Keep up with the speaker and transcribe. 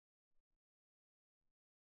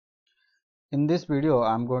In this video,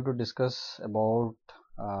 I'm going to discuss about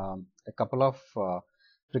a couple of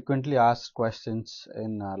frequently asked questions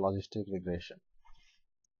in logistic regression.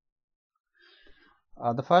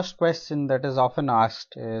 The first question that is often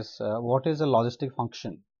asked is what is a logistic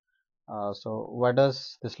function? So why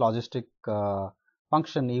does this logistic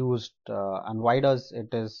function used and why does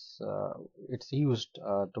it's used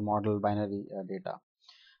to model binary data?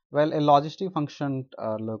 Well, a logistic function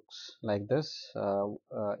looks like this.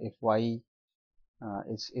 If y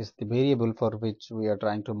is the variable for which we are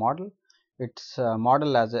trying to model. It's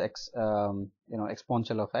modeled as a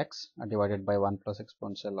exponential of x divided by 1 plus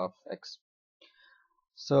exponential of x.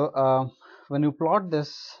 So when you plot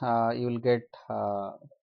this, you will get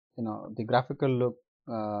the graphical look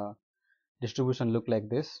distribution look like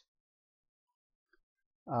this,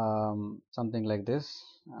 something like this.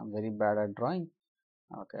 I'm very bad at drawing.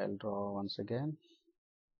 Okay, I'll draw once again.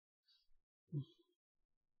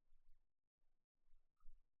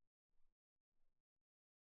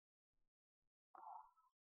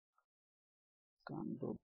 Can't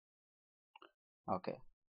do. Okay,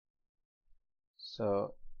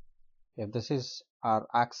 so if this is our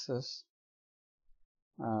axis,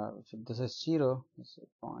 so this is 0, this is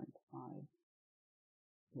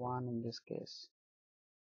 0.51 in this case.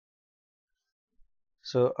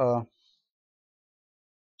 So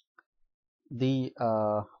the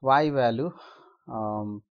y value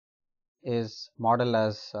is modeled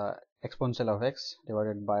as exponential of x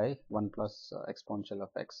divided by 1 plus exponential of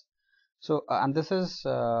x. So and this is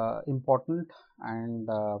important, and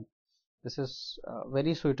this is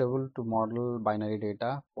very suitable to model binary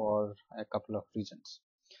data for a couple of reasons.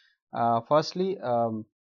 Firstly,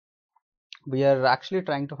 we are actually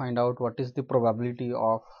trying to find out what is the probability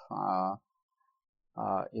of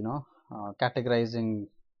categorizing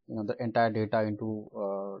the entire data into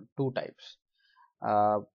two types.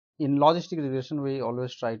 In logistic regression, we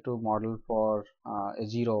always try to model for a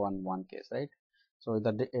 0 and 1 case, right? So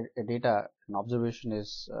the data, an observation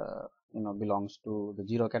is belongs to the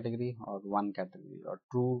 0 category or 1 category, or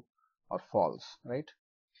true or false, right?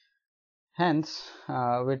 Hence,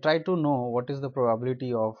 we try to know what is the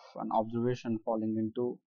probability of an observation falling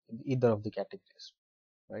into either of the categories,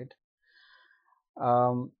 right?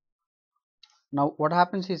 Now what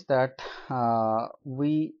happens is that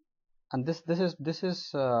we, and this is this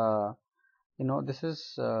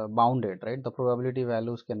is bounded, right? The probability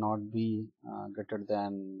values cannot be greater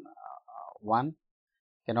than 1,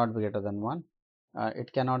 cannot be greater than 1,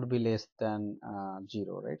 it cannot be less than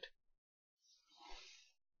 0, right?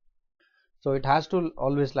 So it has to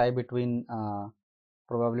always lie between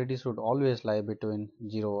probability should always lie between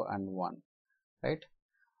 0 and 1, right?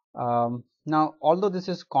 Now although this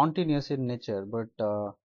is continuous in nature, but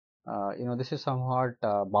this is somewhat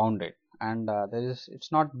bounded, and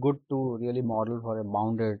it's not good to really model for a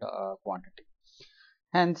bounded quantity.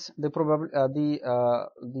 Hence the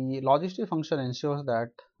logistic function ensures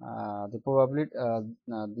that the probability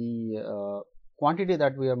the quantity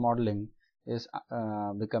that we are modeling is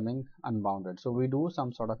becoming unbounded. So we do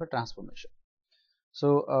some sort of a transformation.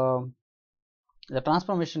 So the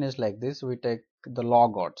transformation is like this: we take the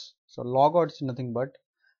log odds. So log odds is nothing but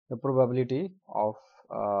the probability of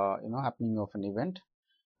happening of an event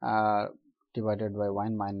divided by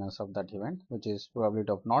 1 minus of that event, which is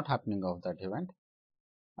probability of not happening of that event.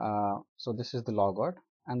 So this is the log odd,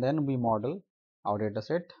 and then we model our data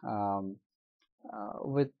set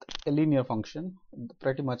with a linear function,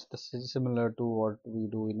 pretty much similar to what we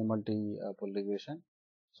do in a multi-pole regression.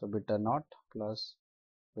 So beta naught plus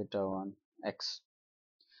beta 1 x.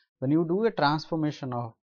 When you do a transformation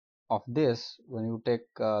of this, when you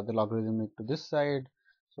take the logarithmic to this side,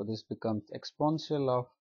 so this becomes exponential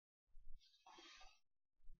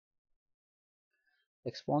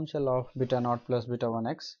of beta naught plus beta 1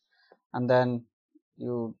 x, and then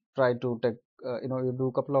you try to take you do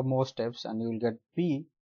a couple of more steps and you will get p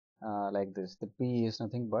like this. The p is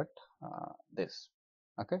nothing but this.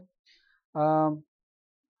 Okay.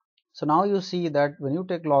 So now you see that when you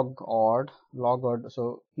take log odd,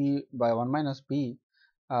 so p by 1 minus p,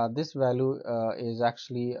 this value is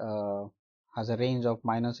actually has a range of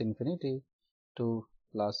minus infinity to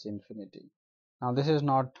plus infinity. Now this is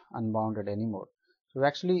not unbounded anymore. So we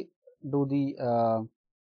actually do the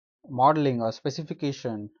modeling or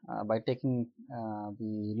specification by taking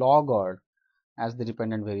the log odd as the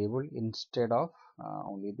dependent variable instead of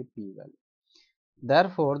only the p value.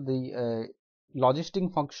 Therefore the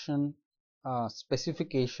logistic function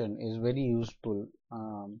specification is very useful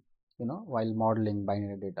while modeling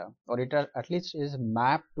binary data, or it at least is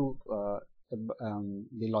mapped to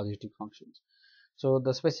the logistic functions. So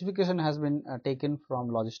the specification has been taken from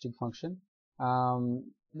logistic function,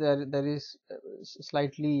 there is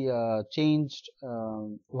slightly changed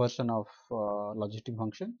version of logistic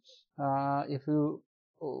function. If you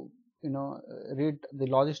read the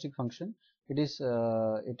logistic function, it is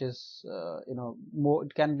more,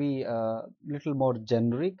 it can be little more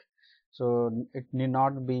generic, so it need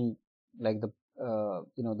not be like the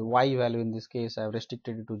the y value. In this case I have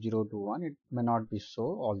restricted it to 0 to 1. It may not be so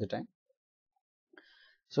all the time.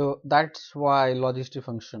 So that's why logistic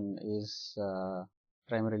function is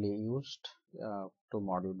primarily used to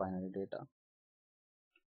model binary data.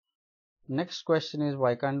 Next question is,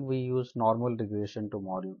 why can't we use normal regression to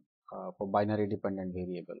model for binary dependent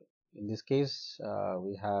variable? In this case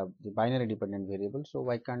we have the binary dependent variable, so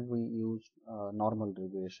why can't we use normal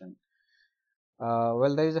regression?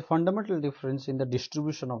 Well, there is a fundamental difference in the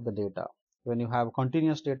distribution of the data. When you have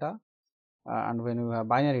continuous data and when you have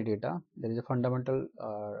binary data, there is a fundamental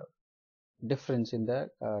difference in the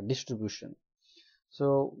distribution.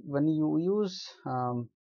 So when you use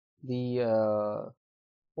the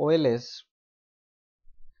OLS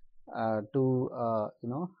to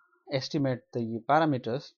estimate the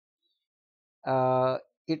parameters,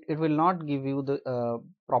 it will not give you the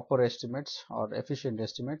proper estimates or efficient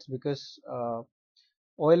estimates, because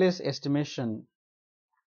OLS estimation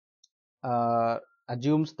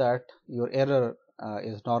assumes that your error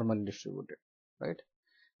is normally distributed, right?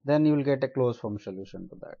 Then you will get a closed form solution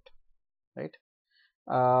to that, right?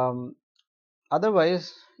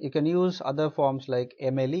 Otherwise you can use other forms like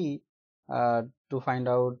MLE to find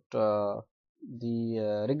out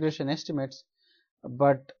the regression estimates,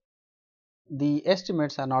 but the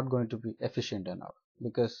estimates are not going to be efficient enough,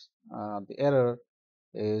 because the error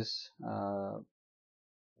is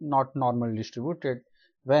not normally distributed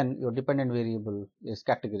when your dependent variable is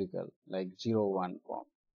categorical, like 0 1 form,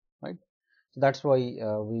 right? So that's why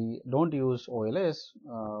we don't use OLS.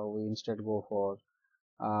 We instead go for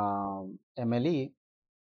MLE,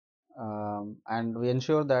 and we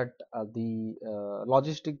ensure that the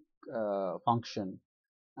logistic function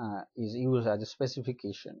is used as a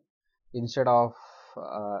specification instead of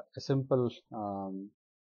a simple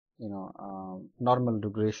normal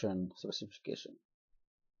regression specification.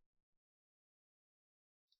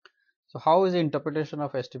 So how is the interpretation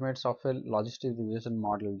of estimates of a logistic regression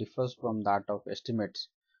model differs from that of estimates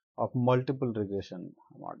of multiple regression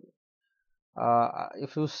model?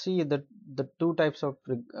 If you see that the two types of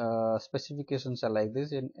specifications are like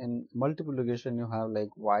this. In multiple regression you have like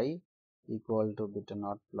y equal to beta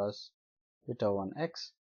naught plus beta 1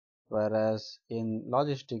 x, whereas in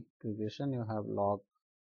logistic regression you have log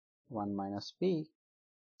 1 minus p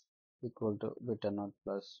equal to beta naught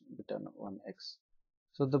plus beta 1 x.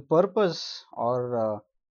 So the purpose or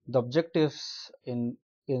the objectives in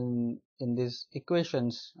these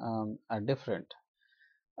equations are different.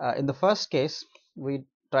 In the first case we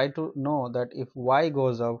try to know that if y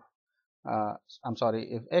goes up,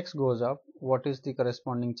 if x goes up, what is the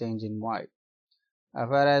corresponding change in y?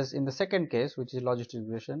 Whereas in the second case, which is logistic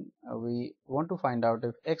regression, we want to find out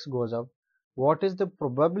if x goes up, what is the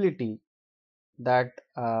probability that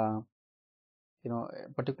a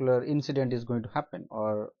particular incident is going to happen,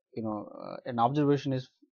 or an observation is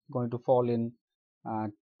going to fall in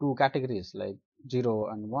two categories like 0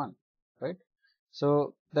 and 1, right?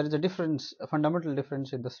 So there is a difference, a fundamental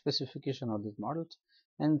difference in the specification of these models,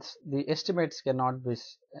 and the estimates cannot be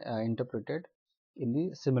interpreted in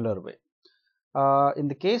the similar way. In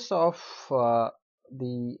the case of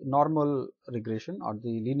the normal regression or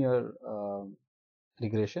the linear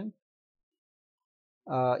regression,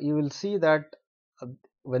 you will see that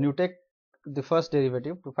when you take the first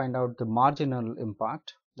derivative to find out the marginal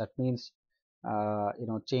impact, that means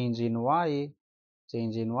change in y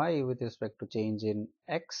with respect to change in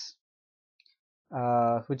x,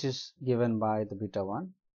 which is given by the beta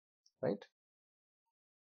 1, right?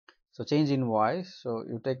 So change in y, so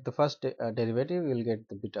you take the first derivative, you will get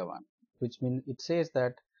the beta 1, which means it says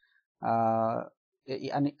that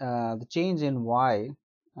the change in y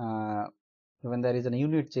when there is a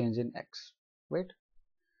unit change in x, right?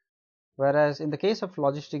 Whereas in the case of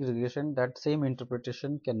logistic regression, that same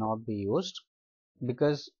interpretation cannot be used,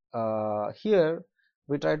 because here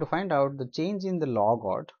we try to find out the change in the log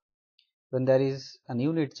odd when there is an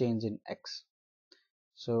unit change in x.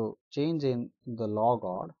 So change in the log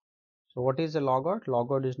odd. So what is the log odd?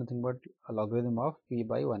 Log odd is nothing but a logarithm of p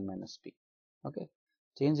by 1 minus p. Okay,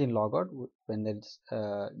 change in log odd when there is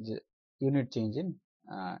unit change in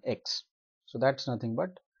x. So that's nothing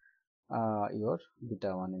but your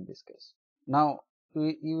beta 1 in this case. Now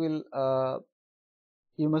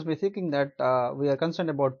you must be thinking that we are concerned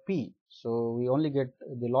about p, so we only get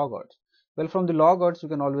the log odds. Well, from the log odds you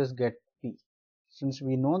can always get p, since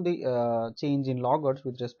we know the change in logarithms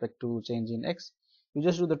with respect to change in x, you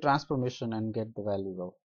just do the transformation and get the value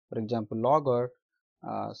of, for example, logr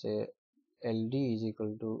say ld is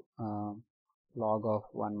equal to log of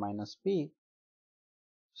 1 minus p.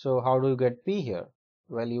 So how do you get p here?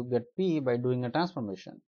 Well, you get p by doing a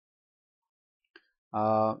transformation.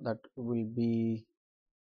 That will be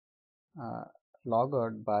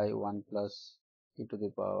logred by 1 plus e to the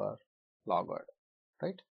power logred,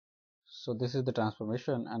 right? So this is the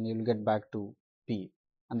transformation, and you will get back to p,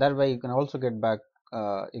 and that way you can also get back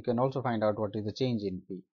you can also find out what is the change in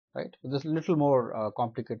p, right? So there's a little more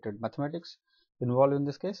complicated mathematics involved in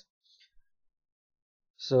this case.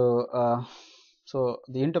 So so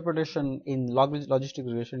the interpretation in logistic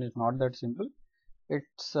regression is not that simple. It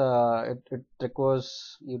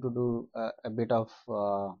requires you to do a bit of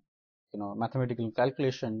mathematical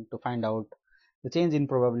calculation to find out the change in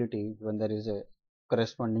probability when there is a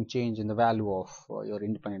corresponding change in the value of your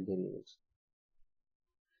independent variables.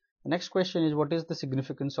 The next question is, what is the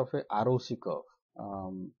significance of a ROC curve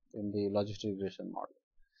in the logistic regression model?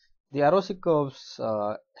 The ROC curves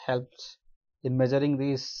helps in measuring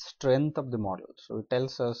the strength of the model. So it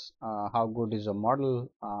tells us how good is a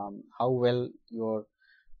model, how well your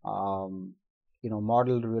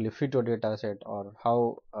model really fit your data set, or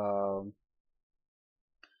how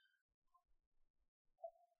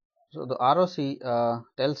so the ROC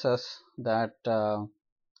tells us that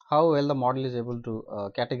how well the model is able to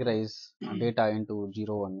categorize data into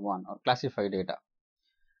 0 and 1, or classify data.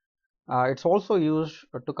 It's also used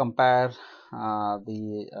to compare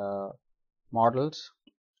the models.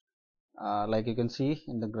 Like you can see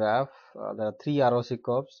in the graph, there are 3 ROC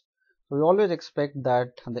curves. So we always expect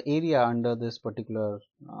that the area under this particular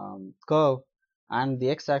curve and the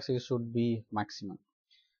x-axis should be maximum.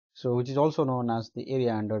 So which is also known as the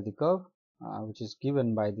area under the curve, which is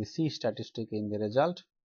given by the C statistic in the result.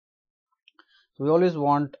 So we always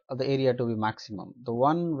want the area to be maximum. The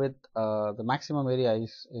one with the maximum area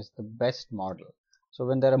is the best model. So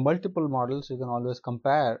when there are multiple models, you can always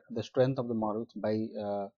compare the strength of the models by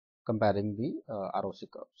comparing the ROC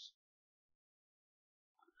curves.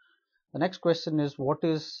 The next question is, what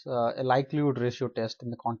is a likelihood ratio test in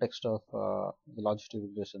the context of the logistic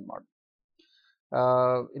regression model?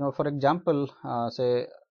 For example, say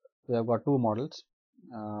we have got two models.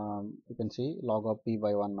 You can see log of p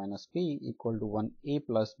by 1 minus p equal to 1a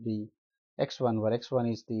plus b x1, where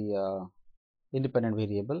x1 is the independent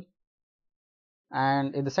variable,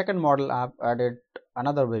 and in the second model I have added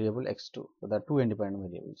another variable x2. So there are two independent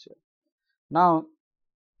variables here. Now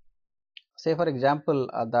say for example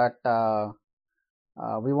that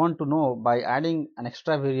we want to know, by adding an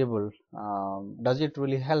extra variable, does it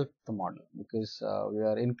really help the model, because we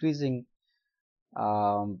are increasing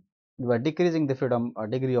we are decreasing the freedom or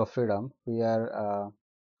degree of freedom. We are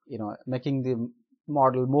making the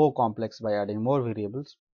model more complex by adding more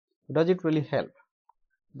variables. Does it really help?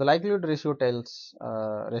 The likelihood ratio test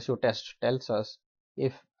tells us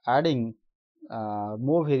if adding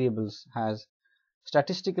more variables has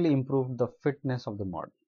statistically improved the fitness of the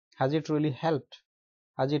model. Has it really helped?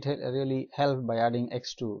 Has it really helped by adding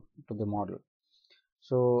x2 to the model?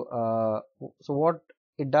 So so what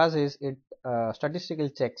it does is it statistically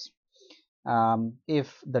checks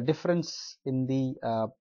if the difference in the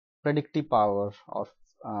predictive power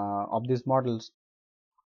of these models,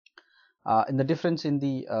 in the difference in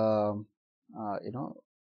the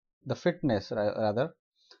the fitness rather,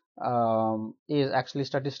 is actually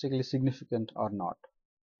statistically significant or not.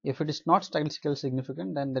 If it is not statistically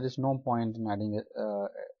significant, then there is no point in adding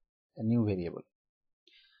a new variable.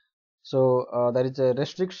 So there is a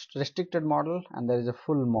restricted model and there is a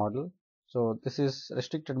full model. So this is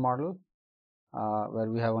restricted model where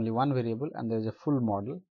we have only one variable, and there is a full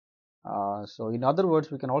model. So in other words,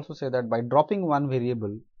 we can also say that by dropping one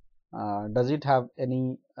variable, does it have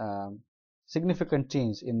any significant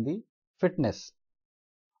change in the fitness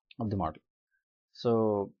of the model?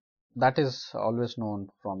 So that is always known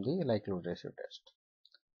from the likelihood ratio test.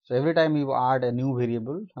 So every time you add a new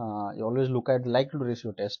variable, you always look at the likelihood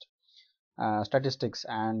ratio test statistics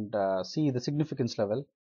and see the significance level,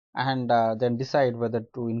 and then decide whether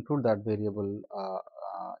to include that variable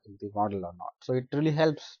in the model or not. So it really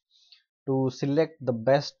helps to select the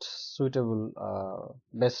best suitable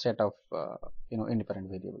best set of independent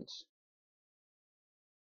variables.